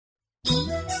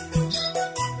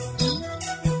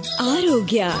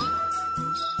ಆರೋಗ್ಯ,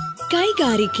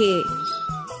 ಕೈಗಾರಿಕೆ,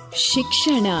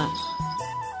 ಶಿಕ್ಷಣ,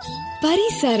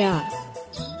 ಪರಿಸರ,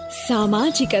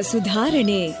 ಸಾಮಾಜಿಕ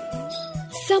ಸುಧಾರಣೆ,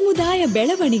 ಸಮುದಾಯ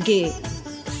ಬೆಳವಣಿಗೆ,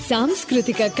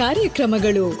 ಸಾಂಸ್ಕೃತಿಕ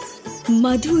ಕಾರ್ಯಕ್ರಮಗಳು,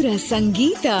 ಮಧುರ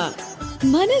ಸಂಗೀತ,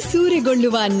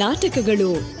 ಮನಸೂರೆಗೊಳ್ಳುವ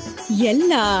ನಾಟಕಗಳು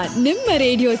ಎಲ್ಲ ನಿಮ್ಮ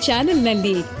ರೇಡಿಯೋ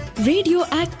ಚಾನೆಲ್ನಲ್ಲಿ. Radio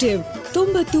active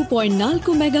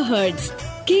 90.4 megahertz.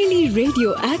 ಕೇಳಿ ರೇಡಿಯೋ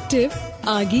ಆಕ್ಟಿವ್,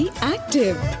 ಆಗಿ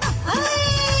ಆಕ್ಟಿವ್.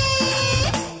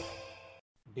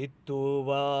 ಬಿತ್ತುವ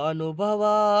ಅನುಭವ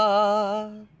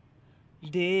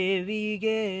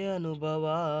ದೇವಿಗೆ ಅನುಭವ,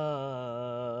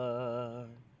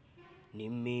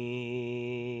 ನಿಮ್ಮಿ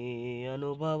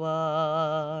ಅನುಭವ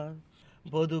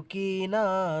ಬದುಕಿನ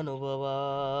ಅನುಭವ.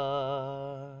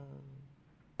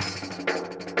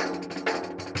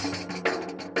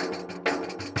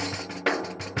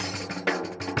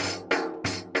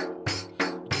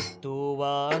 ಬಿತ್ತುವ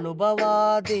ಅನುಭವ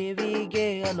ದೇವಿಗೆ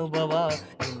ಅನುಭವ,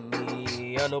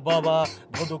 ಅನುಭವ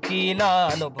ಬದುಕಿನ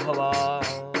ಅನುಭವ.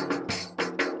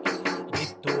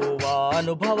 ಬಿತ್ತುವ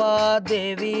ಅನುಭವ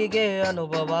ದೇವಿಗೆ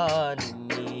ಅನುಭವ,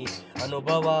 ನಿಮ್ಮಿ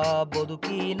ಅನುಭವ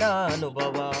ಬದುಕಿನ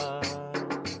ಅನುಭವ.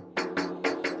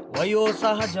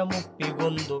 ವಯೋಸಹಜ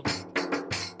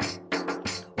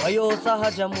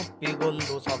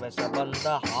ಮುಪ್ಪಿಗೊಂದು ಸವೆಸ ಬಂದ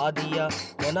ಹಾದಿಯ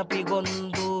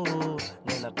ನೆನಪಿಗೊಂದು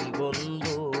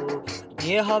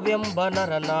ದೇಹವೆಂಬ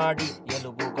ನರನಾಡಿ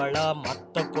ಎಲುಬುಗಳ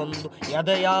ಮತ್ತಕ್ಕೊಂದು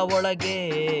ಎದೆಯ ಒಳಗೆ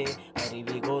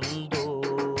ಅರಿವಿಗೊಂದು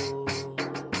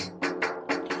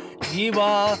ಜೀವ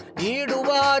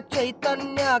ನೀಡುವ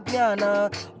ಚೈತನ್ಯ ಜ್ಞಾನ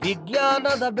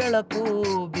ವಿಜ್ಞಾನದ ಬೆಳಕು.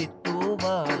 ಬಿತ್ತುವ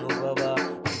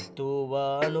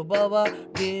ಅನುಭವ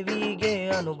ದೇವಿಗೆ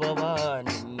ಅನುಭವ,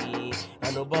 ನಿಮ್ಮಿ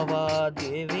ಅನುಭವ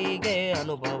ದೇವಿಗೆ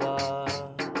ಅನುಭವ.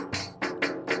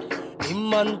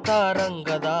 ನಿಮ್ಮಂತ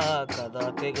ರಂಗದ ಕದ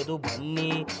ತೆಗೆದು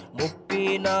ಬನ್ನಿ,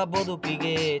 ಮುಪ್ಪಿನ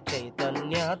ಬದುಕಿಗೆ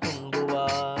ಚೈತನ್ಯ ತುಂಬುವ.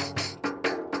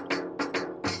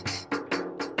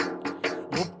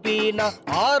 ಮುಪ್ಪಿನ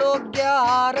ಆರೋಗ್ಯ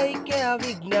ಆರೈಕೆಯ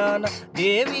ವಿಜ್ಞಾನ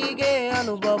ದೇವಿಗೆ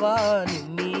ಅನುಭವ,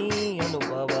 ನಿಮ್ಮಿ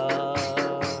ಅನುಭವ.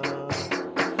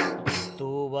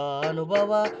 ಬಿತ್ತುವ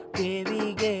ಅನುಭವ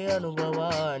ದೇವಿಗೆ ಅನುಭವ,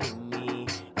 ನಿಮ್ಮಿ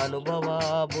ಅನುಭವ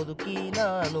ಬದುಕಿನ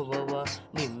ಅನುಭವ,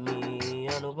 ನಿಮ್ಮಿ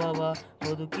ಅನುಭವ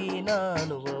ಬದುಕಿನ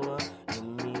ಅನುಭವ,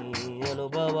 ನಿಮ್ಮಿ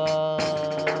ಅನುಭವ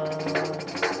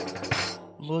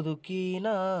ಬದುಕಿನ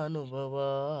ಅನುಭವ.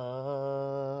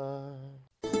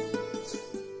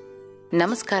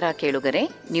 ನಮಸ್ಕಾರ ಕೇಳುಗರೆ,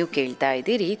 ನೀವು ಕೇಳ್ತಾ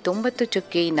ಇದ್ದೀರಿ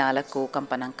 90.4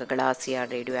 ಕಂಪನಾಂಕಗಳ ಆಸಿಯಾ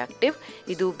ರೇಡಿಯೋ ಆಕ್ಟಿವ್.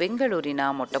 ಇದು ಬೆಂಗಳೂರಿನ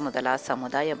ಮೊಟ್ಟಮೊದಲ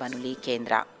ಸಮುದಾಯ ಬಾನುಲಿ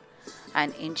ಕೇಂದ್ರ.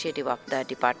 On initiative of the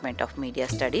department of media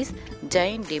studies,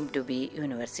 Jain deemed to B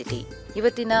university.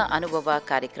 ಇವತ್ತಿನ ಅನುಭವ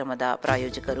ಕಾರ್ಯಕ್ರಮದ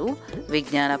ಪ್ರಾಯೋಜಕರು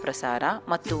ವಿಜ್ಞಾನ ಪ್ರಸಾರ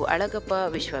ಮತ್ತು ಅಳಗಪ್ಪ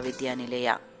ವಿಶ್ವವಿದ್ಯಾನಿಲಯ.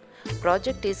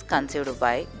 Project is conceived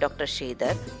by doctor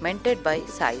Sridhar, ಮೆಂಟೆಡ್ by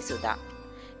Sai Sudha.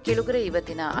 ಕೇಳುಗರೆ,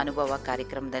 ಇವತ್ತಿನ ಅನುಭವ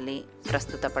ಕಾರ್ಯಕ್ರಮದಲ್ಲಿ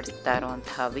ಪ್ರಸ್ತುತಪಡಿಸ್ತಾ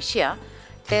ಇರುವಂತಹ ವಿಷಯ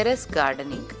ಟೆರೆಸ್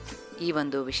ಗಾರ್ಡನಿಂಗ್. ಈ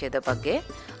ಒಂದು ವಿಷಯದ ಬಗ್ಗೆ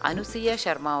ಅನುಸೂಯ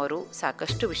ಶರ್ಮಾ ಅವರು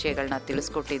ಸಾಕಷ್ಟು ವಿಷಯಗಳನ್ನ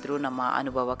ತಿಳಿಸ್ಕೊಟ್ಟಿದ್ರು ನಮ್ಮ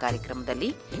ಅನುಭವ ಕಾರ್ಯಕ್ರಮದಲ್ಲಿ.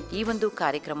 ಈ ಒಂದು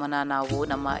ಕಾರ್ಯಕ್ರಮನ ನಾವು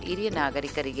ನಮ್ಮ ಹಿರಿಯ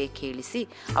ನಾಗರಿಕರಿಗೆ ಕೇಳಿಸಿ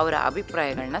ಅವರ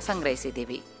ಅಭಿಪ್ರಾಯಗಳನ್ನ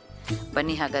ಸಂಗ್ರಹಿಸಿದ್ದೀವಿ.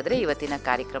 ಬನ್ನಿ ಹಾಗಾದರೆ ಇವತ್ತಿನ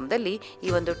ಕಾರ್ಯಕ್ರಮದಲ್ಲಿ ಈ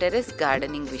ಒಂದು ಟೆರೆಸ್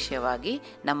ಗಾರ್ಡನಿಂಗ್ ವಿಷಯವಾಗಿ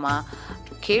ನಮ್ಮ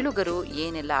ಕೇಳುಗರು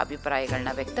ಏನೆಲ್ಲ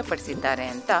ಅಭಿಪ್ರಾಯಗಳನ್ನ ವ್ಯಕ್ತಪಡಿಸಿದ್ದಾರೆ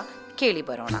ಅಂತ ಕೇಳಿ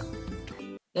ಬರೋಣ.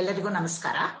 ಎಲ್ಲರಿಗೂ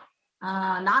ನಮಸ್ಕಾರ.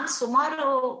 ನಾನು ಸುಮಾರು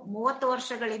 30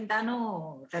 ವರ್ಷಗಳಿಂದಾನು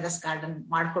ಟೆರೆಸ್ ಗಾರ್ಡನ್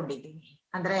ಮಾಡ್ಕೊಂಡಿದ್ದೀನಿ.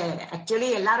 ಅಂದ್ರೆ ಆಕ್ಚುಲಿ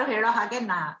ಎಲ್ಲಾರು ಹೇಳೋ ಹಾಗೆ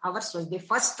ಅವರ್ಸ್ ದಿ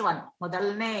ಫಸ್ಟ್ ಒನ್,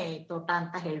 ಮೊದಲನೇ ತೋಟ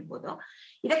ಅಂತ ಹೇಳ್ಬೋದು.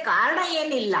 ಇದಕ್ಕೆ ಕಾರಣ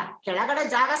ಏನಿಲ್ಲ, ಕೆಳಗಡೆ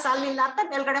ಜಾಗ ಸಾಲಿಲ್ಲ ಅಂತ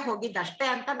ಮೇಲ್ಗಡೆ ಹೋಗಿದ್ದಷ್ಟೇ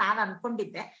ಅಂತ ನಾನು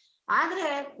ಅನ್ಕೊಂಡಿದ್ದೆ. ಆದ್ರೆ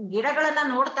ಗಿಡಗಳನ್ನ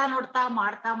ನೋಡ್ತಾ ನೋಡ್ತಾ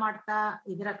ಮಾಡ್ತಾ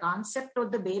ಇದರ ಕಾನ್ಸೆಪ್ಟ್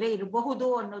ಒಂದು ಬೇರೆ ಇರಬಹುದು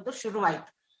ಅನ್ನೋದು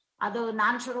ಶುರುವಾಯ್ತು. ಅದು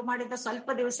ನಾನ್ ಶುರು ಮಾಡಿದ ಸ್ವಲ್ಪ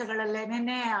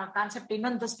ದಿವಸಗಳಲ್ಲೇನೆ ಕಾನ್ಸೆಪ್ಟ್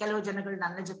ಇನ್ನೊಂದು ಕೆಲವು ಜನಗಳು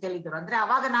ನನ್ನ ಜೊತೆಲಿ ಇದ್ರು. ಅಂದ್ರೆ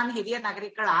ಅವಾಗ ನಾನು ಹಿರಿಯ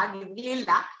ನಾಗರಿಕಳಾಗಿರ್ಲಿಲ್ಲ,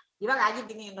 ಇವಾಗ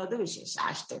ಆಗಿದ್ದೀನಿ ಅನ್ನೋದು ವಿಶೇಷ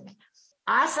ಅಷ್ಟೇನೆ.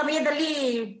 ಆ ಸಮಯದಲ್ಲಿ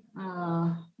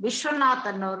ವಿಶ್ವನಾಥ್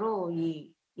ಅನ್ನೋರು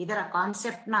ಇದರ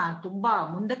ಕಾನ್ಸೆಪ್ಟ್ ನ ತುಂಬಾ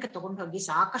ಮುಂದಕ್ಕೆ ತಗೊಂಡು ಹೋಗಿ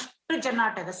ಸಾಕಷ್ಟು ಜನ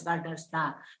ಟೆರೆಸ್ ಗಾರ್ಡನ್ಸ್ ನ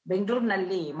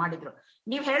ಬೆಂಗಳೂರಿನಲ್ಲಿ ಮಾಡಿದ್ರು.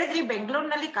 ನೀವ್ ಹೇಳಿದ್ರಿ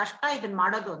ಬೆಂಗಳೂರಿನಲ್ಲಿ ಕಷ್ಟ ಇದನ್ನ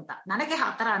ಮಾಡೋದು ಅಂತ. ನನಗೆ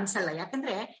ಆತರ ಅನ್ಸಲ್ಲ.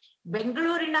 ಯಾಕಂದ್ರೆ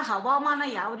ಬೆಂಗಳೂರಿನ ಹವಾಮಾನ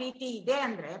ಯಾವ ರೀತಿ ಇದೆ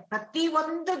ಅಂದ್ರೆ ಪ್ರತಿ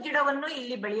ಒಂದು ಗಿಡವನ್ನು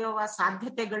ಇಲ್ಲಿ ಬೆಳೆಯುವ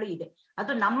ಸಾಧ್ಯತೆಗಳು ಇದೆ.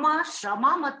 ಅದು ನಮ್ಮ ಶ್ರಮ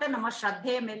ಮತ್ತೆ ನಮ್ಮ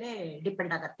ಶ್ರದ್ಧೆಯ ಮೇಲೆ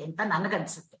ಡಿಪೆಂಡ್ ಆಗತ್ತೆ ಅಂತ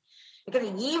ನನಗನ್ಸುತ್ತೆ.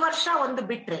 ಯಾಕಂದ್ರೆ ಈ ವರ್ಷ ಒಂದು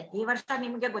ಬಿಟ್ರೆ, ಈ ವರ್ಷ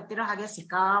ನಿಮ್ಗೆ ಗೊತ್ತಿರೋ ಹಾಗೆ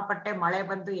ಸಿಕ್ಕಾಪಟ್ಟೆ ಮಳೆ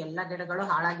ಬಂದು ಎಲ್ಲ ಗಿಡಗಳು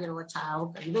ಹಾಳಾಗಿರುವ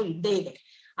ಇದು ಇದ್ದೇ ಇದೆ.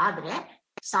 ಆದ್ರೆ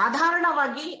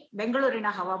ಸಾಧಾರಣವಾಗಿ ಬೆಂಗಳೂರಿನ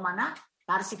ಹವಾಮಾನ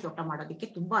ತಾರಸಿ ತೋಟ ಮಾಡೋದಕ್ಕೆ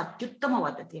ತುಂಬಾ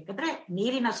ಅತ್ಯುತ್ತಮವಾದದ್ದು. ಯಾಕಂದ್ರೆ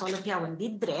ನೀರಿನ ಸೌಲಭ್ಯ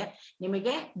ಒಂದಿದ್ರೆ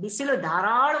ನಿಮಗೆ ಬಿಸಿಲು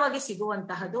ಧಾರಾಳವಾಗಿ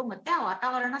ಸಿಗುವಂತಹದ್ದು, ಮತ್ತೆ ಆ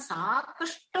ವಾತಾವರಣ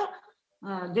ಸಾಕಷ್ಟು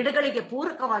ಗಿಡಗಳಿಗೆ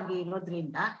ಪೂರಕವಾಗಿ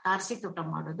ಇರೋದ್ರಿಂದ ತಾರಸಿ ತೋಟ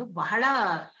ಮಾಡೋದು ಬಹಳ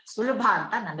ಸುಲಭ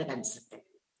ಅಂತ ನನಗನ್ಸುತ್ತೆ.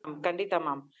 ಖಂಡಿತ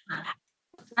ಮ್ಯಾಮ್.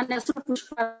 ನನ್ನ ಹೆಸರು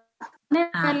ಪುಷ್ಪ.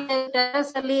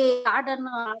 ಟೆರೆಸ್ ಅಲ್ಲಿ ಗಾರ್ಡನ್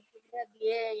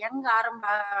ಹೆಂಗ್ ಆರಂಭ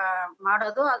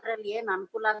ಮಾಡೋದು, ಅದ್ರಲ್ಲಿ ಏನ್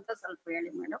ಅನುಕೂಲ ಅಂತ ಸ್ವಲ್ಪ ಹೇಳಿ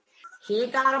ಮೇಡಮ್.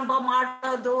 ಹೇಗೆ ಆರಂಭ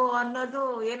ಮಾಡೋದು ಅನ್ನೋದು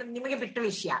ಏನು ನಿಮಗೆ ಬಿಟ್ಟ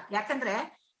ವಿಷಯ. ಯಾಕಂದ್ರೆ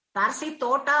ತಾರಸಿ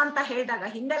ತೋಟ ಅಂತ ಹೇಳಿದಾಗ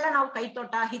ಹಿಂದೆಲ್ಲ ನಾವು ಕೈ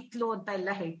ತೋಟ, ಹಿತ್ಲು ಅಂತ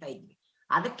ಎಲ್ಲ ಹೇಳ್ತಾ ಇದ್ವಿ.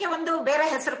 ಅದಕ್ಕೆ ಒಂದು ಬೇರೆ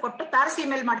ಹೆಸರು ಕೊಟ್ಟು ತಾರಸಿ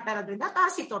ಮೇಲೆ ಮಾಡ್ತಾ ಇರೋದ್ರಿಂದ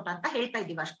ತಾರಸಿ ತೋಟ ಅಂತ ಹೇಳ್ತಾ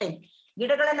ಇದೀವಿ ಅಷ್ಟೇ.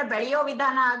 ಗಿಡಗಳನ್ನ ಬೆಳೆಯೋ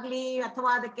ವಿಧಾನ ಆಗ್ಲಿ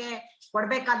ಅಥವಾ ಅದಕ್ಕೆ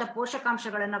ಕೊಡ್ಬೇಕಾದ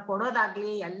ಪೋಷಕಾಂಶಗಳನ್ನ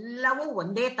ಕೊಡೋದಾಗ್ಲಿ ಎಲ್ಲವೂ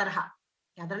ಒಂದೇ ತರಹ,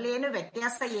 ಅದರಲ್ಲಿ ಏನು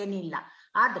ವ್ಯತ್ಯಾಸ ಏನಿಲ್ಲ.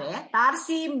 ಆದ್ರೆ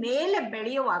ತಾರಸಿ ಮೇಲೆ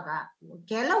ಬೆಳೆಯುವಾಗ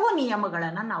ಕೆಲವು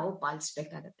ನಿಯಮಗಳನ್ನ ನಾವು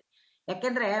ಪಾಲಿಸ್ಬೇಕಾಗತ್ತೆ.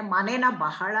 ಯಾಕೆಂದ್ರೆ ಮನೇನ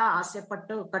ಬಹಳ ಆಸೆ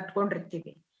ಪಟ್ಟು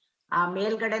ಕಟ್ಕೊಂಡಿರ್ತೀವಿ. ಆ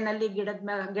ಮೇಲ್ಗಡೆನಲ್ಲಿ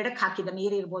ಗಿಡಕ್ಕೆ ಹಾಕಿದ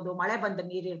ನೀರಿರ್ಬೋದು, ಮಳೆ ಬಂದ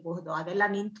ನೀರಿರ್ಬಹುದು, ಅದೆಲ್ಲ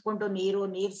ನಿಂತ್ಕೊಂಡು ನೀರು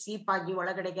ಸೀಪಾಗಿ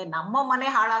ಒಳಗಡೆಗೆ ನಮ್ಮ ಮನೆ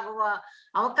ಹಾಳಾಗುವ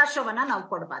ಅವಕಾಶವನ್ನ ನಾವು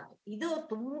ಕೊಡಬಾರ್ದು. ಇದು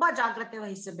ತುಂಬಾ ಜಾಗ್ರತೆ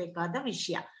ವಹಿಸಬೇಕಾದ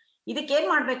ವಿಷಯ. ಇದಕ್ಕೇನ್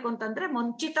ಮಾಡ್ಬೇಕು ಅಂತಂದ್ರೆ,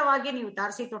 ಮುಂಚಿತವಾಗಿ ನೀವು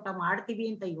ತಾರಸಿ ತೋಟ ಮಾಡ್ತೀವಿ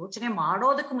ಅಂತ ಯೋಚನೆ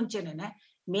ಮಾಡೋದಕ್ಕೆ ಮುಂಚೆನೆ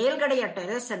ಮೇಲ್ಗಡೆಯ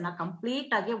ಟೆರೆಸ್ ಅನ್ನ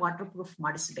ಕಂಪ್ಲೀಟ್ ಆಗಿ ವಾಟರ್ ಪ್ರೂಫ್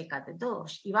ಮಾಡಿಸ್ಬೇಕಾದದ್ದು.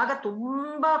 ಇವಾಗ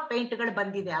ತುಂಬಾ ಪೇಂಟ್ ಗಳು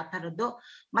ಬಂದಿದೆ ಆ ತರದ್ದು.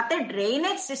 ಮತ್ತೆ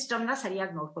ಡ್ರೈನೇಜ್ ಸಿಸ್ಟಮ್ ನ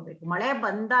ಸರಿಯಾಗಿ ನೋಡ್ಕೋಬೇಕು. ಮಳೆ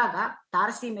ಬಂದಾಗ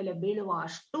ತಾರಸಿ ಮೇಲೆ ಬೀಳುವ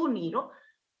ಅಷ್ಟು ನೀರು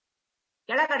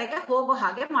ಕೆಳಗಡೆಗೆ ಹೋಗೋ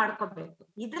ಹಾಗೆ ಮಾಡ್ಕೋಬೇಕು.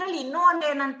 ಇದ್ರಲ್ಲಿ ಇನ್ನೂ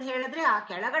ಒಂದೇನಂತ ಹೇಳಿದ್ರೆ, ಆ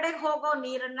ಕೆಳಗಡೆಗೆ ಹೋಗೋ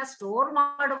ನೀರನ್ನ ಸ್ಟೋರ್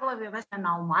ಮಾಡುವ ವ್ಯವಸ್ಥೆ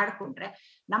ನಾವು ಮಾಡ್ಕೊಂಡ್ರೆ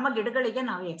ನಮ್ಮ ಗಿಡಗಳಿಗೆ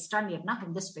ನಾವು ಎಕ್ಸ್ಟ್ರಾ ನೀರ್ನ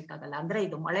ಹೊಂದಿಸ್ಬೇಕಾಗಲ್ಲ. ಅಂದ್ರೆ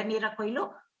ಇದು ಮಳೆ ನೀರ ಕೊಯ್ಲು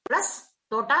ಪ್ಲಸ್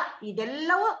ತೋಟ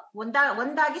ಇದೆಲ್ಲವೂ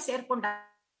ಒಂದಾಗಿ ಸೇರ್ಕೊಂಡ.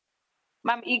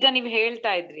 ಮ್ಯಾಮ್, ಈಗ ನೀವ್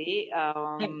ಹೇಳ್ತಾ ಇದ್ರಿ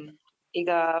ಈಗ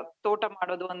ತೋಟ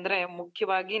ಮಾಡೋದು ಅಂದ್ರೆ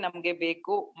ಮುಖ್ಯವಾಗಿ ನಮ್ಗೆ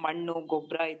ಬೇಕು ಮಣ್ಣು,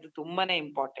 ಗೊಬ್ಬರ, ಇದು ತುಂಬಾನೇ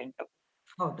ಇಂಪಾರ್ಟೆಂಟ್.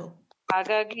 ಹೌದು.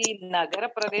 ಹಾಗಾಗಿ ನಗರ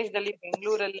ಪ್ರದೇಶದಲ್ಲಿ,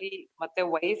 ಬೆಂಗಳೂರಲ್ಲಿ ಮತ್ತೆ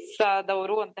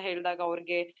ವಯಸ್ಸಾದವರು ಅಂತ ಹೇಳಿದಾಗ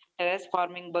ಅವ್ರಿಗೆ ಟೆರೆಸ್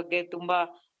ಫಾರ್ಮಿಂಗ್ ಬಗ್ಗೆ ತುಂಬಾ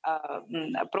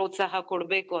ಪ್ರೋತ್ಸಾಹ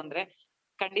ಕೊಡ್ಬೇಕು ಅಂದ್ರೆ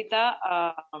ಖಂಡಿತ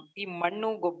ಈ ಮಣ್ಣು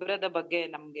ಗೊಬ್ಬರದ ಬಗ್ಗೆ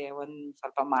ನಮ್ಗೆ ಒಂದ್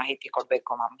ಸ್ವಲ್ಪ ಮಾಹಿತಿ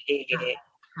ಕೊಡ್ಬೇಕು ಮ್ಯಾಮ್. ಹೇಗೆ?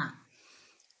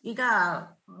 ಈಗ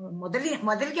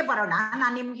ಮೊದಲಿಗೆ ಬರೋಣ.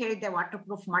 ನಾನ್ ನಿಮ್ಗೆ ಹೇಳಿದ್ದೆ ವಾಟರ್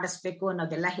ಪ್ರೂಫ್ ಮಾಡಿಸ್ಬೇಕು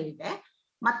ಅನ್ನೋದೆಲ್ಲ ಹೇಳಿದೆ.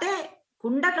 ಮತ್ತೆ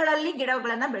ಕುಂಡಗಳಲ್ಲಿ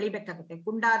ಗಿಡಗಳನ್ನ ಬೆಳಿಬೇಕಾಗುತ್ತೆ.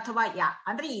 ಕುಂಡ ಅಥವಾ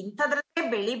ಅಂದ್ರೆ ಇಂಥದ್ರಲ್ಲೇ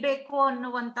ಬೆಳಿಬೇಕು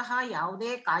ಅನ್ನುವಂತಹ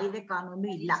ಯಾವುದೇ ಕಾಯ್ದೆ ಕಾನೂನು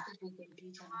ಇಲ್ಲ.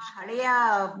 ಹಳೆಯ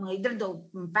ಇದ್ರದ್ದು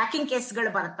ಪ್ಯಾಕಿಂಗ್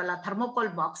ಕೇಸ್ಗಳು ಬರುತ್ತಲ್ಲ,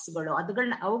 ಥರ್ಮೋಕೋಲ್ ಬಾಕ್ಸ್ಗಳು,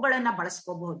 ಅವುಗಳನ್ನ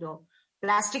ಬಳಸ್ಕೋಬಹುದು.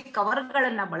 ಪ್ಲಾಸ್ಟಿಕ್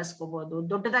ಕವರ್ಗಳನ್ನ ಬಳಸ್ಕೋಬಹುದು,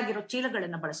 ದೊಡ್ಡದಾಗಿರೋ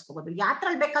ಚೀಲಗಳನ್ನ ಬಳಸ್ಕೋಬಹುದು,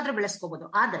 ಯಾತ್ರಲ್ಲಿ ಬೇಕಾದ್ರೂ ಬೆಳೆಸ್ಕೋಬಹುದು.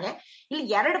 ಆದ್ರೆ ಇಲ್ಲಿ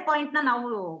 2 ಪಾಯಿಂಟ್ ನಾವು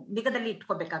ನಿಗದಲ್ಲಿ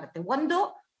ಇಟ್ಕೋಬೇಕಾಗತ್ತೆ. ಒಂದು,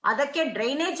 ಅದಕ್ಕೆ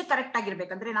ಡ್ರೈನೇಜ್ ಕರೆಕ್ಟ್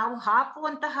ಆಗಿರ್ಬೇಕಂದ್ರೆ ನಾವು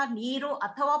ಹಾಕುವಂತಹ ನೀರು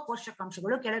ಅಥವಾ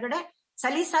ಪೋಷಕಾಂಶಗಳು ಕೆಳಗಡೆ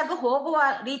ಸಲೀಸಾಗಿ ಹೋಗುವ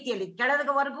ರೀತಿಯಲ್ಲಿ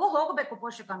ಕೆಳಗವರೆಗೂ ಹೋಗಬೇಕು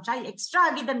ಪೋಷಕಾಂಶ. ಎಕ್ಸ್ಟ್ರಾ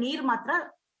ಆಗಿದ್ದ ನೀರು ಮಾತ್ರ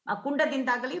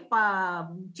ಕುಂಡದಿಂದಾಗ್ಲಿ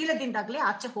ಚೀಲದಿಂದಾಗ್ಲಿ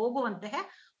ಆಚೆ ಹೋಗುವಂತೆ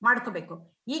ಮಾಡ್ಕೋಬೇಕು.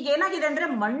 ಈಗ ಏನಾಗಿದೆ ಅಂದ್ರೆ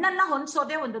ಮಣ್ಣನ್ನ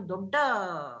ಹೊಂದಿಸೋದೇ ಒಂದು ದೊಡ್ಡ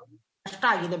ಕಷ್ಟ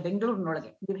ಆಗಿದೆ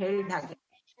ಬೆಂಗಳೂರಿನೊಳಗೆ, ನೀವು ಹೇಳಿದ ಹಾಗೆ.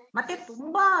 ಮತ್ತೆ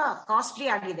ತುಂಬಾ ಕಾಸ್ಟ್ಲಿ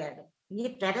ಆಗಿದೆ ಅದು. ಈ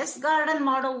ಟೆರೆಸ್ ಗಾರ್ಡನ್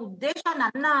ಮಾಡೋ ಉದ್ದೇಶ,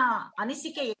 ನನ್ನ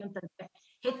ಅನಿಸಿಕೆ ಏನಂತಂದ್ರೆ,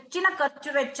 ಹೆಚ್ಚಿನ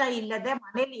ಖರ್ಚು ವೆಚ್ಚ ಇಲ್ಲದೆ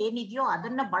ಮನೇಲಿ ಏನಿದೆಯೋ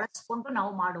ಅದನ್ನ ಬಳಸ್ಕೊಂಡು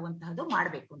ನಾವು ಮಾಡುವಂತಹದ್ದು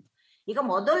ಮಾಡ್ಬೇಕು ಅಂತ. ಈಗ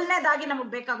ಮೊದಲನೇದಾಗಿ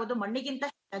ನಮಗ್ ಬೇಕಾಗೋದು ಮಣ್ಣಿಗಿಂತ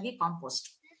ಹೆಚ್ಚಾಗಿ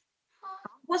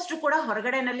ಕಾಂಪೋಸ್ಟ್ ಕೂಡ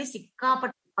ಹೊರಗಡೆನಲ್ಲಿ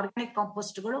ಸಿಕ್ಕಾಪಟ್ಟೆ ಆರ್ಗ್ಯಾನಿಕ್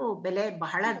ಕಾಂಪೋಸ್ಟ್ಗಳು ಬೆಲೆ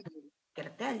ಬಹಳ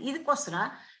ಇರುತ್ತೆ. ಇದಕ್ಕೋಸ್ಕರ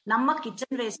ನಮ್ಮ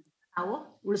ಕಿಚನ್ ವೇಸ್ಟ್ ನಾವು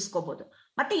ಉಳಿಸ್ಕೋಬಹುದು.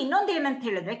 ಮತ್ತೆ ಇನ್ನೊಂದು ಏನಂತ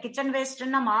ಹೇಳಿದ್ರೆ, ಕಿಚನ್ ವೇಸ್ಟ್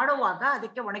ಅನ್ನ ಮಾಡುವಾಗ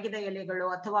ಅದಕ್ಕೆ ಒಣಗಿದ ಎಲೆಗಳು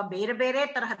ಅಥವಾ ಬೇರೆ ಬೇರೆ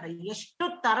ತರಹದ ಎಷ್ಟು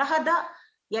ತರಹದ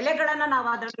ಎಲೆಗಳನ್ನ ನಾವು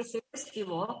ಅದರಲ್ಲಿ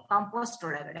ಸೇರಿಸ್ತೀವೋ ಕಾಂಪೋಸ್ಟ್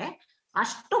ಒಳಗಡೆ,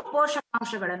 ಅಷ್ಟು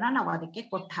ಪೋಷಕಾಂಶಗಳನ್ನ ನಾವು ಅದಕ್ಕೆ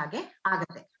ಕೊಟ್ಟ ಹಾಗೆ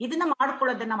ಆಗತ್ತೆ. ಇದನ್ನ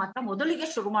ಮಾಡ್ಕೊಳ್ಳೋದನ್ನ ಮಾತ್ರ ಮೊದಲಿಗೆ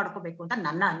ಶುರು ಮಾಡ್ಕೋಬೇಕು ಅಂತ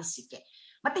ನನ್ನ ಅನಿಸಿಕೆ.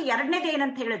 ಮತ್ತೆ ಎರಡನೇದು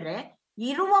ಏನಂತ ಹೇಳಿದ್ರೆ,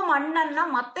 ಇರುವ ಮಣ್ಣನ್ನ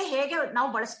ಮತ್ತೆ ಹೇಗೆ ನಾವು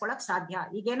ಬಳಸ್ಕೊಳಕ್ ಸಾಧ್ಯ.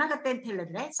 ಈಗ ಏನಾಗತ್ತೆ ಅಂತ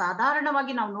ಹೇಳಿದ್ರೆ,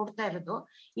 ಸಾಧಾರಣವಾಗಿ ನಾವು ನೋಡ್ತಾ ಇರೋದು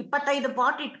 25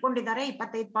 ಪಾಟ್ ಇಟ್ಕೊಂಡಿದ್ದಾರೆ,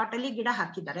 25 ಪಾಟ್ ಅಲ್ಲಿ ಗಿಡ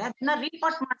ಹಾಕಿದ್ದಾರೆ, ಅದನ್ನ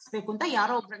ರೀಪಾಟ್ ಮಾಡಿಸ್ಬೇಕು ಅಂತ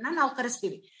ಯಾರೋ ಒಬ್ರನ್ನ ನಾವು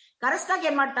ಕರೆಸ್ದಾಗ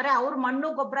ಏನ್ ಮಾಡ್ತಾರೆ, ಅವ್ರ ಮಣ್ಣು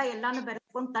ಗೊಬ್ಬರ ಎಲ್ಲಾನು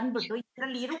ಬೆರೆಸ್ಕೊಂಡು ತಂದ್ಬಿಟ್ಟು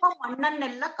ಇದ್ರಲ್ಲಿ ಇರುವ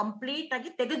ಮಣ್ಣನ್ನೆಲ್ಲ ಕಂಪ್ಲೀಟ್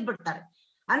ಆಗಿ ತೆಗೆದ್ ಬಿಡ್ತಾರೆ.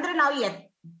 ಅಂದ್ರೆ ನಾವು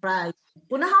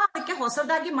ಪುನಃ ಅದಕ್ಕೆ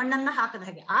ಹೊಸದಾಗಿ ಮಣ್ಣನ್ನ ಹಾಕದ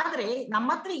ಹಾಗೆ. ಆದ್ರೆ ನಮ್ಮ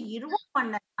ಹತ್ರ ಇರುವ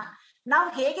ಮಣ್ಣನ್ನ ನಾವು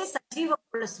ಹೇಗೆ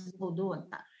ಸಜೀವಗೊಳಿಸಬಹುದು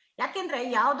ಅಂತ. ಯಾಕೆಂದ್ರೆ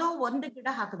ಯಾವ್ದೋ ಒಂದು ಗಿಡ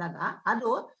ಹಾಕಿದಾಗ ಅದು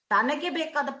ತನಗೆ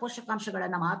ಬೇಕಾದ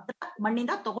ಪೋಷಕಾಂಶಗಳನ್ನ ಮಾತ್ರ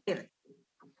ಮಣ್ಣಿಂದ ತಗೊಂಡಿರುತ್ತೆ.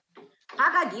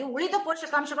 ಹಾಗಾಗಿ ಉಳಿದ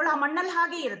ಪೋಷಕಾಂಶಗಳು ಆ ಮಣ್ಣಲ್ಲಿ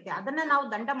ಹಾಗೆ ಇರುತ್ತೆ. ಅದನ್ನ ನಾವು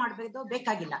ದಂಡ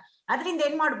ಬೇಕಾಗಿಲ್ಲ. ಅದರಿಂದ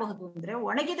ಏನ್ ಮಾಡಬಹುದು ಅಂದ್ರೆ,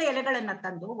 ಒಣಗಿದ ಎಲೆಗಳನ್ನ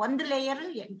ತಂದು ಒಂದು ಲೇಯರ್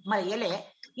ಎಲೆ,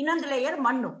 ಇನ್ನೊಂದು ಲೇಯರ್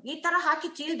ಮಣ್ಣು, ಈ ತರ ಹಾಕಿ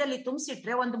ಚೀಲದಲ್ಲಿ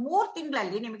ತುಂಬಿಸಿಟ್ರೆ 1-3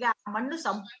 ತಿಂಗಳಲ್ಲಿ ನಿಮಗೆ ಆ ಮಣ್ಣು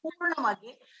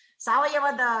ಸಂಪೂರ್ಣವಾಗಿ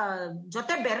ಸಾವಯವದ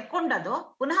ಜೊತೆ ಬೆರ್ಕೊಂಡದು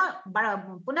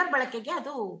ಪುನರ್ ಬಳಕೆಗೆ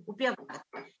ಅದು ಉಪಯೋಗ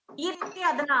ಆಗುತ್ತೆ. ಈ ರೀತಿ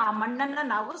ಅದನ್ನ ಆ ಮಣ್ಣನ್ನ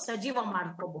ನಾವು ಸಜೀವ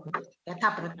ಮಾಡ್ಕೋಬಹುದು ಯಥಾ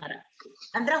ಪ್ರಕಾರ.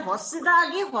 ಅಂದ್ರೆ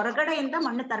ಹೊಸದಾಗಿ ಹೊರಗಡೆಯಿಂದ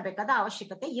ಮಣ್ಣು ತರಬೇಕಾದ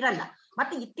ಅವಶ್ಯಕತೆ ಇರಲ್ಲ.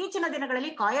 ಮತ್ತೆ ಇತ್ತೀಚಿನ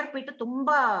ದಿನಗಳಲ್ಲಿ ಕಾಯರ್ ಪೀಟ್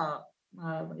ತುಂಬಾ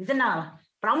ಇದನ್ನ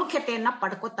ಪ್ರಾಮುಖ್ಯತೆಯನ್ನ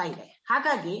ಪಡ್ಕೋತಾ ಇದೆ.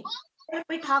 ಹಾಗಾಗಿ ಕಾಯರ್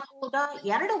ಪೀಟ್ ಹಾಕುವುದ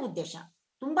ಎರಡು ಉದ್ದೇಶ.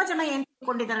 ತುಂಬಾ ಜನ ಏನ್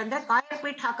ತಿಳ್ಕೊಂಡಿದ್ದಾರೆ ಅಂದ್ರೆ ಕಾಯರ್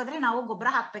ಪೀಟ್ ಹಾಕಿದ್ರೆ ನಾವು ಗೊಬ್ಬರ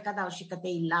ಹಾಕ್ಬೇಕಾದ ಅವಶ್ಯಕತೆ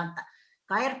ಇಲ್ಲ ಅಂತ.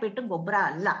 ಕಾಯರ್ ಪೀಟ್ ಗೊಬ್ಬರ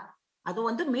ಅಲ್ಲ, ಅದು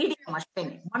ಒಂದು ಮೀಡಿಯಂ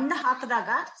ಅಷ್ಟೇನೆ. ಮಣ್ಣು ಹಾಕಿದಾಗ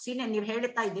ನೀವ್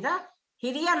ಹೇಳ್ತಾ ಇದ್ದೀರಾ,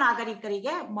 ಹಿರಿಯ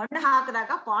ನಾಗರಿಕರಿಗೆ ಮಣ್ಣು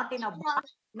ಹಾಕಿದಾಗ ಪಾಟಿನ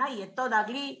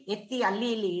ಎತ್ತೋದಾಗ್ಲಿ ಎತ್ತಿ ಅಲ್ಲಿ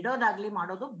ಇಲ್ಲಿ ಇಡೋದಾಗ್ಲಿ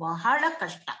ಮಾಡೋದು ಬಹಳ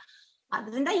ಕಷ್ಟ.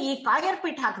 ಅದರಿಂದ ಈ ಕಾಯರ್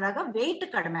ಪೀಟ್ ಹಾಕಿದಾಗ ವೆಯ್ಟ್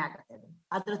ಕಡಿಮೆ ಆಗುತ್ತೆ.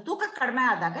 ಅದ್ರ ತೂಕ ಕಡಿಮೆ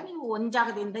ಆದಾಗ ನೀವು ಒಂದ್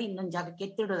ಜಾಗದಿಂದ ಇನ್ನೊಂದ್ ಜಾಗಕ್ಕೆ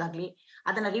ಎತ್ತಿಡೋದಾಗ್ಲಿ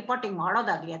ಅದನ್ನ ರಿಪೋರ್ಟಿಂಗ್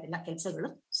ಮಾಡೋದಾಗ್ಲಿ ಅದೆಲ್ಲ ಕೆಲಸಗಳು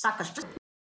ಸಾಕಷ್ಟು.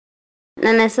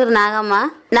 ನನ್ನ ಹೆಸರು ನಾಗಮ್ಮ.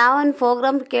 ನಾವೊಂದು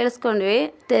ಪ್ರೋಗ್ರಾಮ್ ಕೇಳಿಸ್ಕೊಂಡ್ವಿ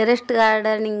ಟೆರೆಸ್ಟ್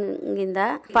ಗಾರ್ಡನಿಂಗ್ ಇಂದ.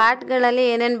 ಪಾಟ್ಗಳಲ್ಲಿ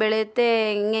ಏನೇನ್ ಬೆಳೆಯುತ್ತೆ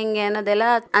ಹೆಂಗೆ ಅನ್ನೋದೆಲ್ಲ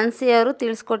ಅನ್ಸಿ ಅವರು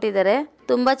ತಿಳಿಸ್ಕೊಟ್ಟಿದ್ದಾರೆ.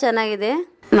 ತುಂಬಾ ಚೆನ್ನಾಗಿದೆ.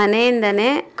 ಮನೆಯಿಂದನೇ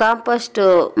ಕಾಂಪೋಸ್ಟ್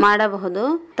ಮಾಡಬಹುದು.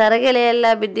 ತರಗೆಲೆ ಎಲ್ಲ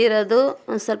ಬಿದ್ದಿರೋದು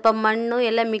ಒಂದು ಸ್ವಲ್ಪ ಮಣ್ಣು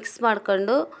ಎಲ್ಲ ಮಿಕ್ಸ್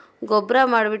ಮಾಡ್ಕೊಂಡು ಗೊಬ್ಬರ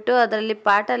ಮಾಡಿಬಿಟ್ಟು ಅದರಲ್ಲಿ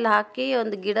ಪಾಟಲ್ಲಿ ಹಾಕಿ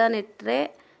ಒಂದು ಗಿಡ ನೆಟ್ಟರೆ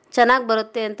ಚೆನ್ನಾಗಿ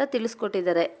ಬರುತ್ತೆ ಅಂತ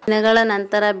ತಿಳಿಸ್ಕೊಟ್ಟಿದ್ದಾರೆ. ದಿನಗಳ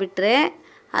ನಂತರ ಬಿಟ್ಟರೆ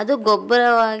ಅದು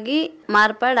ಗೊಬ್ಬರವಾಗಿ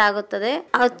ಮಾರ್ಪಾಡಾಗುತ್ತದೆ.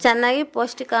 ಅದು ಚೆನ್ನಾಗಿ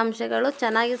ಪೌಷ್ಟಿಕಾಂಶಗಳು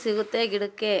ಚೆನ್ನಾಗಿ ಸಿಗುತ್ತೆ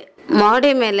ಗಿಡಕ್ಕೆ.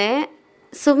 ಮಾಡಿ ಮೇಲೆ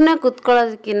ಸುಮ್ಮನೆ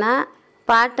ಕುತ್ಕೊಳ್ಳೋದಕ್ಕಿಂತ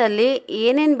ಪಾಟಲ್ಲಿ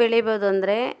ಏನೇನು ಬೆಳಿಬೋದು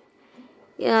ಅಂದರೆ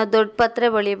ದೊಡ್ಡ ಪತ್ರೆ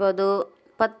ಬೆಳಿಬೋದು,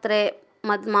 ಪತ್ರೆ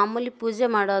ಮಾಮೂಲಿ ಪೂಜೆ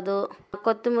ಮಾಡೋದು,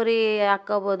 ಕೊತ್ತಂಬರಿ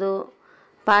ಹಾಕೋಬೋದು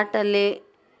ಪಾಟಲ್ಲಿ.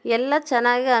 ಎಲ್ಲ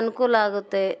ಚೆನ್ನಾಗಿ ಅನುಕೂಲ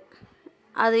ಆಗುತ್ತೆ.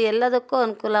 ಅದು ಎಲ್ಲದಕ್ಕೂ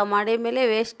ಅನುಕೂಲ. ಮಾಡಿ ಮೇಲೆ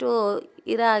ವೇಸ್ಟು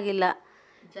ಇರೋ ಹಾಗಿಲ್ಲ.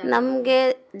 ನಮಗೆ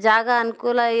ಜಾಗ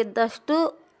ಅನುಕೂಲ ಇದ್ದಷ್ಟು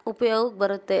ಉಪಯೋಗಕ್ಕೆ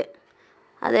ಬರುತ್ತೆ.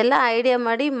 ಅದೆಲ್ಲ ಐಡಿಯಾ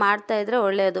ಮಾಡಿ ಮಾಡ್ತಾಯಿದ್ರೆ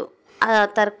ಒಳ್ಳೆಯದು.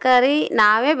 ತರಕಾರಿ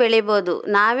ನಾವೇ ಬೆಳಿಬೋದು.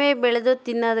 ನಾವೇ ಬೆಳೆದು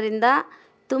ತಿನ್ನೋದ್ರಿಂದ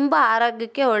ತುಂಬ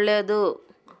ಆರೋಗ್ಯಕ್ಕೆ ಒಳ್ಳೆಯದು.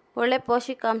 ಒಳ್ಳೆ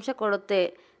ಪೌಷ್ಟಿಕಾಂಶ ಕೊಡುತ್ತೆ.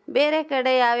 ಬೇರೆ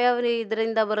ಕಡೆ ಯಾವ್ಯಾವ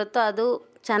ಇದರಿಂದ ಬರುತ್ತೋ ಅದು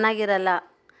ಚೆನ್ನಾಗಿರಲ್ಲ.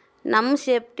 ನಮ್ಮ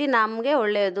ಸೇಫ್ಟಿ ನಮಗೆ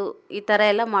ಒಳ್ಳೆಯದು ಈ ಥರ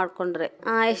ಎಲ್ಲ ಮಾಡಿಕೊಂಡ್ರೆ.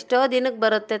 ಎಷ್ಟೋ ದಿನಕ್ಕೆ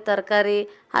ಬರುತ್ತೆ ತರಕಾರಿ.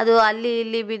 ಅದು ಅಲ್ಲಿ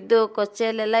ಇಲ್ಲಿ ಬಿದ್ದು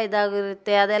ಕೊಚ್ಚೆಯಲ್ಲೆಲ್ಲ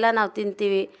ಇದಾಗಿರುತ್ತೆ. ಅದೆಲ್ಲ ನಾವು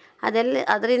ತಿಂತೀವಿ.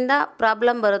 ಅದರಿಂದ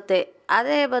ಪ್ರಾಬ್ಲಮ್ ಬರುತ್ತೆ.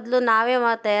 ಅದೇ ಬದಲು ನಾವೇ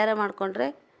ತಯಾರು ಮಾಡಿಕೊಂಡ್ರೆ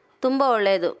ತುಂಬ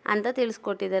ಒಳ್ಳೆಯದು ಅಂತ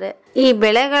ತಿಳಿಸ್ಕೊಟ್ಟಿದ್ದಾರೆ. ಈ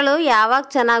ಬೆಳೆಗಳು ಯಾವಾಗ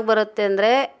ಚೆನ್ನಾಗಿ ಬರುತ್ತೆ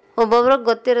ಅಂದರೆ ಒಬ್ಬೊಬ್ರಿಗೆ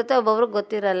ಗೊತ್ತಿರುತ್ತೆ, ಒಬ್ಬೊಬ್ರಿಗೆ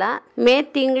ಗೊತ್ತಿರಲ್ಲ. ಮೇ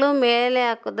ತಿಂಗಳು ಮೇಲೆ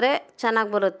ಹಾಕಿದ್ರೆ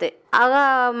ಚೆನ್ನಾಗಿ ಬರುತ್ತೆ. ಆಗ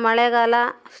ಮಳೆಗಾಲ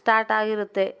ಸ್ಟಾರ್ಟ್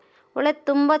ಆಗಿರುತ್ತೆ. ಒಳ್ಳೆ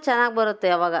ತುಂಬ ಚೆನ್ನಾಗಿ ಬರುತ್ತೆ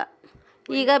ಅವಾಗ.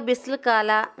 ಈಗ ಬಿಸಿಲು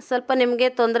ಕಾಲ, ಸ್ವಲ್ಪ ನಿಮಗೆ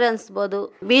ತೊಂದರೆ ಅನಿಸ್ಬೋದು.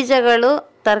 ಬೀಜಗಳು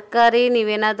ತರಕಾರಿ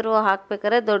ನೀವೇನಾದರೂ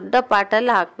ಹಾಕ್ಬೇಕಾದ್ರೆ ದೊಡ್ಡ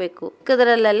ಪಾಟಲ್ಲಿ ಹಾಕಬೇಕು.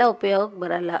 ಚಿಕ್ಕದ್ರಲ್ಲೆಲ್ಲ ಉಪಯೋಗಕ್ಕೆ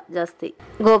ಬರಲ್ಲ ಜಾಸ್ತಿ.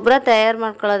 ಗೊಬ್ಬರ ತಯಾರು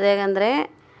ಮಾಡ್ಕೊಳ್ಳೋದು ಹೇಗಂದರೆ,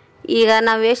 ಈಗ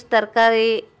ನಾವು ವೇಸ್ಟ್ ತರಕಾರಿ,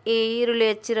 ಈ ಈರುಳ್ಳಿ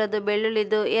ಹೆಚ್ಚಿರೋದು,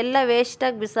 ಬೆಳ್ಳುಳ್ಳಿದು ಎಲ್ಲ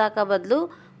ವೇಸ್ಟಾಗಿ ಬಿಸಾಕೋ ಬದಲು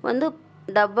ಒಂದು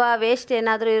ಡಬ್ಬ ವೇಸ್ಟ್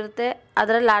ಏನಾದರೂ ಇರುತ್ತೆ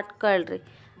ಅದರಲ್ಲಿ ಹಾಕ್ಕೊಳ್ರಿ.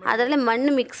 ಅದರಲ್ಲಿ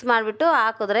ಮಣ್ಣು ಮಿಕ್ಸ್ ಮಾಡಿಬಿಟ್ಟು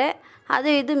ಹಾಕಿದ್ರೆ ಅದು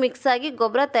ಇದು ಮಿಕ್ಸ್ ಆಗಿ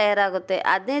ಗೊಬ್ಬರ ತಯಾರಾಗುತ್ತೆ.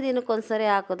 15 ದಿನಕ್ಕೊಂದ್ಸರಿ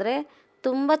ಹಾಕಿದ್ರೆ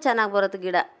ತುಂಬ ಚೆನ್ನಾಗಿ ಬರುತ್ತೆ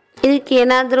ಗಿಡ. ಇದಕ್ಕೆ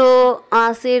ಏನಾದರೂ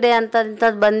ಸೀಡೆ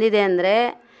ಅಂಥದ್ದು ಬಂದಿದೆ ಅಂದರೆ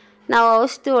ನಾವು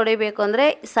ಔಷಧಿ ಹೊಡಿಬೇಕು ಅಂದರೆ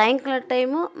ಸಾಯಂಕಾಲ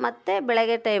ಟೈಮು ಮತ್ತು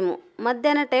ಬೆಳಗ್ಗೆ ಟೈಮು,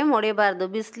 ಮಧ್ಯಾಹ್ನ ಟೈಮ್ ಹೊಡಿಬಾರ್ದು.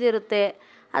 ಬಿಸಿಲಿರುತ್ತೆ,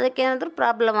 ಅದಕ್ಕೇನಾದರೂ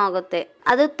ಪ್ರಾಬ್ಲಮ್ ಆಗುತ್ತೆ.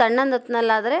 ಅದು ತಣ್ಣಂದು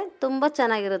ಹೊತ್ತಿನಲ್ಲಾದರೆ ತುಂಬ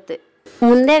ಚೆನ್ನಾಗಿರುತ್ತೆ.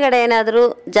 ಮುಂದೆಗಡೆ ಏನಾದರೂ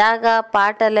ಜಾಗ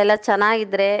ಪಾಟಲ್ಲೆಲ್ಲ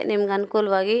ಚೆನ್ನಾಗಿದ್ದರೆ ನಿಮ್ಗೆ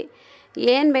ಅನುಕೂಲವಾಗಿ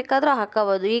ಏನು ಬೇಕಾದರೂ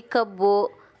ಹಾಕೋಬೋದು. ಈ ಕಬ್ಬು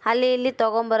ಅಲ್ಲಿ ಇಲ್ಲಿ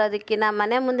ತೊಗೊಂಬರೋದಕ್ಕಿಂತ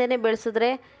ಮನೆ ಮುಂದೆನೇ ಬೆಳೆಸಿದ್ರೆ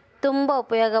ತುಂಬ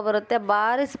ಉಪಯೋಗ ಬರುತ್ತೆ.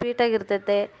 ಭಾರಿ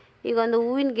ಸ್ವೀಟಾಗಿರ್ತೈತೆ. ಈಗ ಒಂದು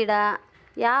ಹೂವಿನ ಗಿಡ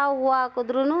ಯಾವ ಹೂವು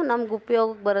ಹಾಕಿದ್ರೂ ನಮ್ಗೆ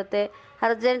ಉಪಯೋಗಕ್ಕೆ ಬರುತ್ತೆ.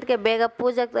 ಅರ್ಜೆಂಟ್ಗೆ ಬೇಗ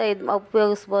ಪೂಜೆಗೆ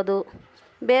ಉಪಯೋಗಿಸ್ಬೋದು.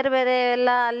 ಬೇರೆ ಬೇರೆ ಎಲ್ಲ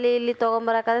ಅಲ್ಲಿ ಇಲ್ಲಿ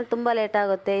ತೊಗೊಂಬರೋಕ್ಕಾದ್ರೆ ತುಂಬ ಲೇಟ್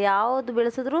ಆಗುತ್ತೆ. ಯಾವುದು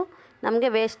ಬೆಳೆಸಿದ್ರೂ ನಮಗೆ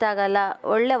ವೇಸ್ಟ್ ಆಗೋಲ್ಲ.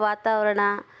 ಒಳ್ಳೆ ವಾತಾವರಣ,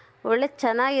 ಒಳ್ಳೆ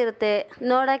ಚೆನ್ನಾಗಿರುತ್ತೆ.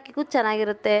 ನೋಡೋಕ್ಕೂ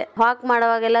ಚೆನ್ನಾಗಿರುತ್ತೆ. ವಾಕ್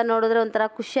ಮಾಡೋವಾಗೆಲ್ಲ ನೋಡಿದ್ರೆ ಒಂಥರ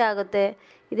ಖುಷಿ ಆಗುತ್ತೆ.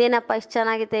 ಇದೇನಪ್ಪ ಇಷ್ಟು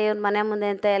ಚೆನ್ನಾಗಿದೆ ಇವ್ನ ಮನೆ ಮುಂದೆ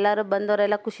ಅಂತ ಎಲ್ಲರೂ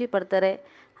ಬಂದವರೆಲ್ಲ ಖುಷಿ ಪಡ್ತಾರೆ.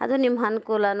 ಅದು ನಿಮ್ಮ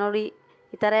ಅನುಕೂಲ. ನೋಡಿ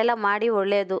ಈ ಥರ ಎಲ್ಲ ಮಾಡಿ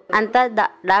ಒಳ್ಳೆಯದು ಅಂತ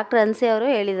ಡಾಕ್ಟರ್ ಅನ್ಸಿ ಅವರು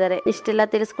ಹೇಳಿದ್ದಾರೆ. ಇಷ್ಟೆಲ್ಲ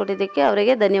ತಿಳಿಸ್ಕೊಟ್ಟಿದ್ದಕ್ಕೆ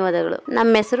ಅವರಿಗೆ ಧನ್ಯವಾದಗಳು.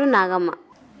 ನಮ್ಮ ಹೆಸರು ನಾಗಮ್ಮ.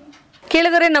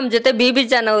 ಕೇಳಿದರೆ ನಮ್ಮ ಜೊತೆ ಬಿಬಿ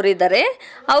ಜಾನ್ ಅವರು ಇದ್ದಾರೆ.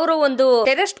 ಅವರು ಒಂದು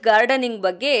ಟೆರೆಸ್ಟ್ ಗಾರ್ಡನಿಂಗ್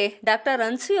ಬಗ್ಗೆ ಡಾಕ್ಟರ್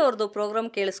ಅನ್ಸಿ ಅವ್ರದ್ದು ಪ್ರೋಗ್ರಾಮ್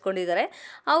ಕೇಳಿಸ್ಕೊಂಡಿದ್ದಾರೆ.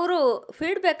 ಅವರು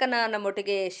ಫೀಡ್ಬ್ಯಾಕನ್ನು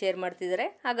ನಮ್ಮೊಟ್ಟಿಗೆ ಶೇರ್ ಮಾಡ್ತಿದ್ದಾರೆ.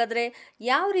 ಹಾಗಾದರೆ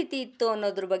ಯಾವ ರೀತಿ ಇತ್ತು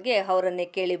ಅನ್ನೋದ್ರ ಬಗ್ಗೆ ಅವರನ್ನೇ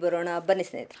ಕೇಳಿ ಬರೋಣ. ಬನ್ನಿ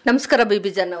ಸ್ನೇಹಿತರೆ. ನಮಸ್ಕಾರ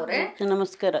ಬಿಬಿ ಜಾನ್ ಅವರೇ.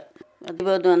 ನಮಸ್ಕಾರ.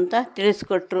 ಅದ್ಬೋದು ಅಂತ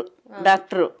ತಿಳಿಸ್ಕೊಟ್ರು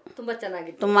ಡಾಕ್ಟ್ರು. ತುಂಬ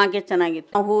ಚೆನ್ನಾಗಿತ್ತು. ತುಂಬಾಗೆ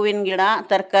ಚೆನ್ನಾಗಿತ್ತು. ಹೂವಿನ ಗಿಡ,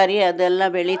 ತರಕಾರಿ ಅದೆಲ್ಲ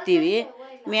ಬೆಳಿತೀವಿ.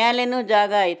 ಮೇಲೇನೂ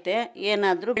ಜಾಗ ಐತೆ,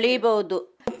 ಏನಾದರೂ ಬೆಳಿಬಹುದು.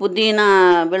 ಪುದೀನ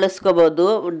ಬೆಳೆಸ್ಕೋಬೋದು.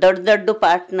 ದೊಡ್ಡ ದೊಡ್ಡ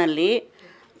ಪಾಟ್ನಲ್ಲಿ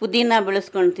ಪುದೀನ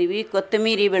ಬೆಳೆಸ್ಕೊಳ್ತೀವಿ,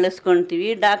 ಕೊತ್ತಂಬರಿ ಬೆಳೆಸ್ಕೊಳ್ತೀವಿ.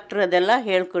 ಡಾಕ್ಟ್ರು ಅದೆಲ್ಲ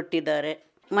ಹೇಳ್ಕೊಟ್ಟಿದ್ದಾರೆ.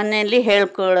 ಮನೆಯಲ್ಲಿ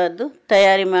ಹೇಳ್ಕೊಡೋದು,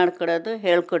 ತಯಾರಿ ಮಾಡ್ಕೊಡೋದು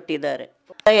ಹೇಳ್ಕೊಟ್ಟಿದ್ದಾರೆ.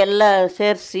 ಎಲ್ಲ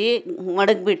ಸೇರಿಸಿ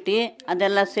ಮಡಗ್ಬಿಟ್ಟು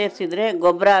ಅದೆಲ್ಲ ಸೇರಿಸಿದ್ರೆ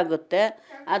ಗೊಬ್ಬರ ಆಗುತ್ತೆ.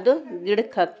 ಅದು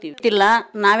ಗಿಡಕ್ಕೆ ಹಾಕ್ತೀವಿ. ಇಲ್ಲ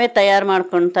ನಾವೇ ತಯಾರು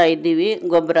ಮಾಡ್ಕೊಳ್ತಾ ಇದ್ದೀವಿ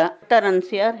ಗೊಬ್ಬರ. ಡಾಕ್ಟರ್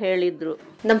ಅನ್ಸಿಯಾರ್ ಹೇಳಿದ್ರು.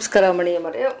 ನಮಸ್ಕಾರ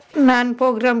ಮಣಿಯಮ್ಮರೇ. ನಾನು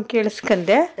ಪ್ರೋಗ್ರಾಮ್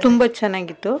ಕೇಳಿಸ್ಕೊಂಡೆ, ತುಂಬಾ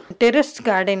ಚೆನ್ನಾಗಿತ್ತು. ಟೆರೆಸ್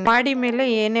ಗಾರ್ಡನ್ ಮಾಡಿ ಮೇಲೆ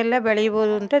ಏನೆಲ್ಲ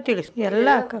ಬೆಳಿಬಹುದು ಅಂತ ತಿಳಿಸ್, ಎಲ್ಲ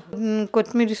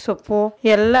ಕೊತ್ತಂಬರಿ ಸೊಪ್ಪು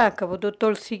ಎಲ್ಲ ಹಾಕಬಹುದು,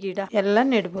 ತುಳಸಿ ಗಿಡ ಎಲ್ಲ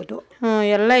ನೆಡ್ಬೋದು,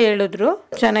 ಎಲ್ಲ ಹೇಳಿದ್ರು.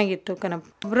 ಚೆನ್ನಾಗಿತ್ತು ಕಣಪ್ಪ.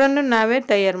 ಗೊಬ್ಬರನ್ನು ನಾವೇ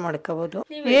ತಯಾರು ಮಾಡ್ಕೋಬಹುದು.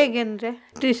 ಹೇಗೆಂದ್ರೆ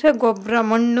ದಿವಸ ಗೊಬ್ಬರ,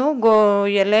 ಮಣ್ಣು,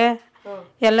 ಎಲೆ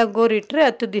ಎಲ್ಲ ಗೋರಿಟ್ರೆ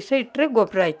 10 ದಿವಸ ಇಟ್ರೆ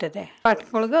ಗೊಬ್ಬರ ಆಯ್ತದೆ.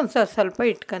 ಪಾಟ್ಕೊಳಗೆ ಒಂದ್ಸಲ ಸ್ವಲ್ಪ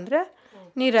ಇಟ್ಕೊಂಡ್ರೆ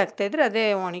ನೀರ್ ಹಾಕ್ತಾ ಇದ್ರೆ ಅದೇ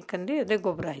ಒಣಕಂದು ಅದೇ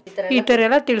ಗೊಬ್ಬರ ಆಯ್ತು. ಈ ತರ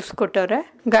ಎಲ್ಲ ತಿಳಿಸ್ಕೊಟ್ಟವ್ರೆ.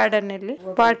 ಗಾರ್ಡನ್ ಅಲ್ಲಿ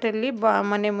ಪಾಟಲ್ಲಿ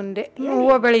ಮನೆ ಮುಂದೆ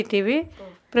ಹೂವು ಬೆಳಿತೀವಿ.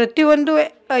 ಪ್ರತಿಯೊಂದು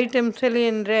ಐಟಮ್ಸ್ ಅಲ್ಲಿ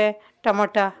ಅಂದ್ರೆ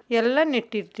ಟೊಮೊಟ ಎಲ್ಲ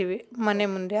ನೆಟ್ಟಿರ್ತೀವಿ ಮನೆ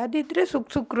ಮುಂದೆ. ಅದಿದ್ರೆ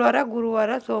ಶುಕ್ರವಾರ,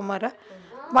 ಗುರುವಾರ, ಸೋಮವಾರ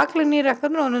ಬಾಕ್ಲು ನೀರು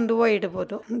ಹಾಕಿದ್ರೆ ಒಂದೊಂದು ಹೂವು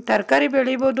ಇಡ್ಬೋದು. ತರಕಾರಿ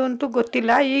ಬೆಳಿಬೋದು ಅಂತೂ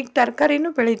ಗೊತ್ತಿಲ್ಲ. ಈಗ ತರಕಾರಿನೂ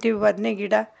ಬೆಳಿತೀವಿ. ಬದನೆ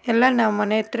ಗಿಡ ಎಲ್ಲ ನಾವು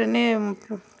ಮನೆ ಹತ್ರನೇ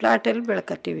ಪ್ಲಾಟಲ್ಲಿ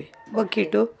ಬೆಳ್ಕೊತೀವಿ.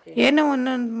 ಬಕೀಟು ಏನೋ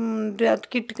ಒಂದೊಂದು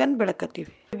ಅದಕ್ಕೆ ಇಟ್ಕೊಂಡು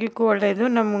ಬೆಳ್ಕೊತೀವಿ. ಅದಕ್ಕೂ ಒಳ್ಳೆಯದು.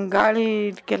 ನಮ್ಮ ಗಾಳಿ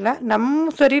ಇದಕ್ಕೆಲ್ಲ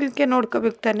ನಮ್ಮ ಶರೀರಕ್ಕೆ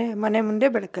ನೋಡ್ಕೋಬೇಕು ತಾನೆ. ಮನೆ ಮುಂದೆ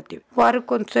ಬೆಳ್ಕೊತೀವಿ.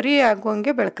 ವಾರಕ್ಕೊಂದ್ಸರಿ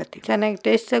ಆಗುವಂಗೆ ಬೆಳ್ಕೊತೀವಿ. ಚೆನ್ನಾಗಿ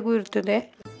ಟೇಸ್ಟಾಗೂ ಇರ್ತದೆ.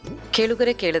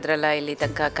 ಕೇಳುಗರೆ ಕೇಳಿದ್ರಲ್ಲ, ಇಲ್ಲಿ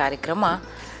ತನಕ ಕಾರ್ಯಕ್ರಮ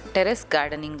ಟೆರೆಸ್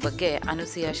ಗಾರ್ಡನಿಂಗ್ ಬಗ್ಗೆ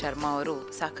ಅನುಸೂಯ ಶರ್ಮಾ ಅವರು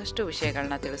ಸಾಕಷ್ಟು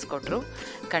ವಿಷಯಗಳನ್ನ ತಿಳಿಸ್ಕೊಟ್ರು.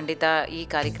 ಖಂಡಿತ ಈ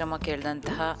ಕಾರ್ಯಕ್ರಮ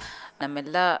ಕೇಳಿದಂತಹ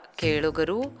ನಮ್ಮೆಲ್ಲ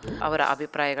ಕೇಳುಗರು ಅವರ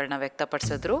ಅಭಿಪ್ರಾಯಗಳನ್ನ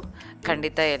ವ್ಯಕ್ತಪಡಿಸಿದ್ರು.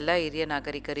 ಖಂಡಿತ ಎಲ್ಲ ಹಿರಿಯ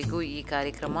ನಾಗರಿಕರಿಗೂ ಈ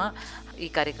ಕಾರ್ಯಕ್ರಮ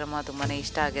ತುಂಬಾ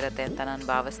ಇಷ್ಟ ಆಗಿರುತ್ತೆ ಅಂತ ನಾನು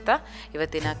ಭಾವಿಸ್ತಾ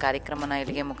ಇವತ್ತಿನ ಕಾರ್ಯಕ್ರಮನ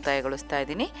ಇಲ್ಲಿಗೆ ಮುಕ್ತಾಯಗೊಳಿಸ್ತಾ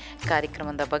ಇದ್ದೀನಿ.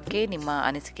 ಕಾರ್ಯಕ್ರಮದ ಬಗ್ಗೆ ನಿಮ್ಮ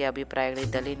ಅನಿಸಿಕೆ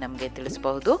ಅಭಿಪ್ರಾಯಗಳಿದ್ದಲ್ಲಿ ನಮಗೆ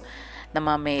ತಿಳಿಸಬಹುದು. ನಮ್ಮ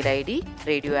ಮೇಲ್ ID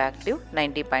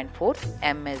radioactive90.4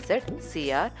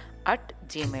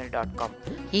 MSZCR@gmail.com.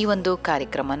 ಈ ಒಂದು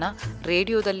ಕಾರ್ಯಕ್ರಮನ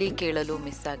ರೇಡಿಯೋದಲ್ಲಿ ಕೇಳಲು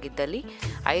ಮಿಸ್ ಆಗಿದ್ದಲ್ಲಿ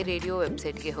iRadio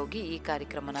ವೆಬ್ಸೈಟ್ಗೆ ಹೋಗಿ ಈ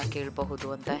ಕಾರ್ಯಕ್ರಮನ ಕೇಳಬಹುದು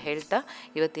ಅಂತ ಹೇಳ್ತಾ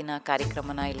ಇವತ್ತಿನ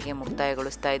ಕಾರ್ಯಕ್ರಮನ ಇಲ್ಲಿಗೆ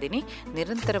ಮುಕ್ತಾಯಗೊಳಿಸ್ತಾ ಇದ್ದೀನಿ.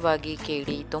 ನಿರಂತರವಾಗಿ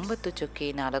ಕೇಳಿ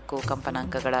 90.4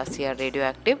 ಕಂಪನಾಂಕಗಳ CR ರೇಡಿಯೋ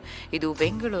ಆಕ್ಟಿವ್. ಇದು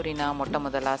ಬೆಂಗಳೂರಿನ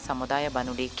ಮೊಟ್ಟಮೊದಲ ಸಮುದಾಯ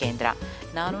ಬಾನುಲಿ ಕೇಂದ್ರ.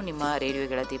 ನಾನು ನಿಮ್ಮ ರೇಡಿಯೋ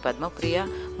ಗೆಳತಿ ಪದ್ಮಪ್ರಿಯ.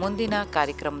 ಮುಂದಿನ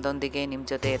ಕಾರ್ಯಕ್ರಮದೊಂದಿಗೆ ನಿಮ್ಮ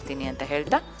ಜೊತೆ ಇರ್ತೀನಿ ಅಂತ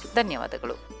ಹೇಳ್ತಾ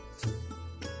ಧನ್ಯವಾದಗಳು.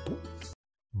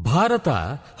 ಭಾರತ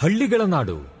ಹಳ್ಳಿಗಳ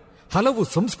ನಾಡು, ಹಲವು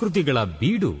ಸಂಸ್ಕೃತಿಗಳ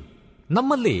ಬೀಡು.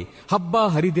 ನಮ್ಮಲ್ಲಿ ಹಬ್ಬ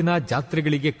ಹರಿದಿನ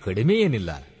ಜಾತ್ರೆಗಳಿಗೆ ಕಡಿಮೆ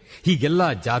ಏನಿಲ್ಲ. ಹೀಗೆಲ್ಲ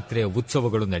ಜಾತ್ರೆ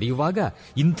ಉತ್ಸವಗಳು ನಡೆಯುವಾಗ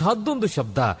ಇಂಥದ್ದೊಂದು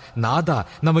ಶಬ್ದ, ನಾದ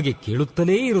ನಮಗೆ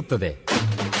ಕೇಳುತ್ತಲೇ ಇರುತ್ತದೆ.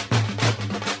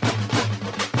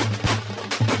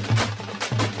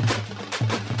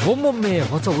 ಒಮ್ಮೊಮ್ಮೆ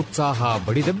ಹೊಸ ಉತ್ಸಾಹ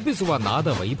ಬಡಿದೆಬ್ಬಿಸುವ ನಾದ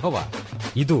ವೈಭವ.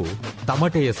 ಇದು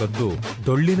ತಮಟೆಯ ಸದ್ದು,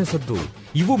 ಡೊಳ್ಳಿನ ಸದ್ದು.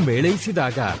 ಇವು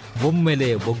ಮೇಳೈಸಿದಾಗ ಒಮ್ಮೆಲೆ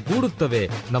ಒಗ್ಗೂಡುತ್ತವೆ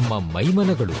ನಮ್ಮ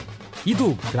ಮೈಮನಗಳು. ಇದು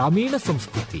ಗ್ರಾಮೀಣ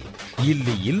ಸಂಸ್ಕೃತಿ.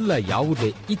 ಇಲ್ಲಿ ಇಲ್ಲ ಯಾವುದೇ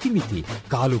ಇತಿಮಿತಿ.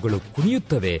 ಕಾಲುಗಳು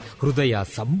ಕುಣಿಯುತ್ತವೆ, ಹೃದಯ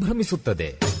ಸಂಭ್ರಮಿಸುತ್ತದೆ.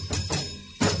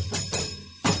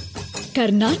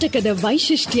 ಕರ್ನಾಟಕದ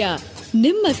ವೈಶಿಷ್ಟ್ಯ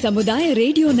ನಿಮ್ಮ ಸಮುದಾಯ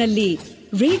ರೇಡಿಯೋನಲ್ಲಿ.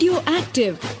 Radio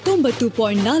active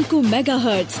 90.4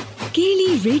 megahertz. ಕೇಳಿ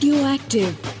ರೇಡಿಯೋ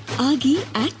ಆಕ್ಟಿವ್. ಆಗಿ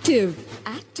ಆಕ್ಟಿವ್.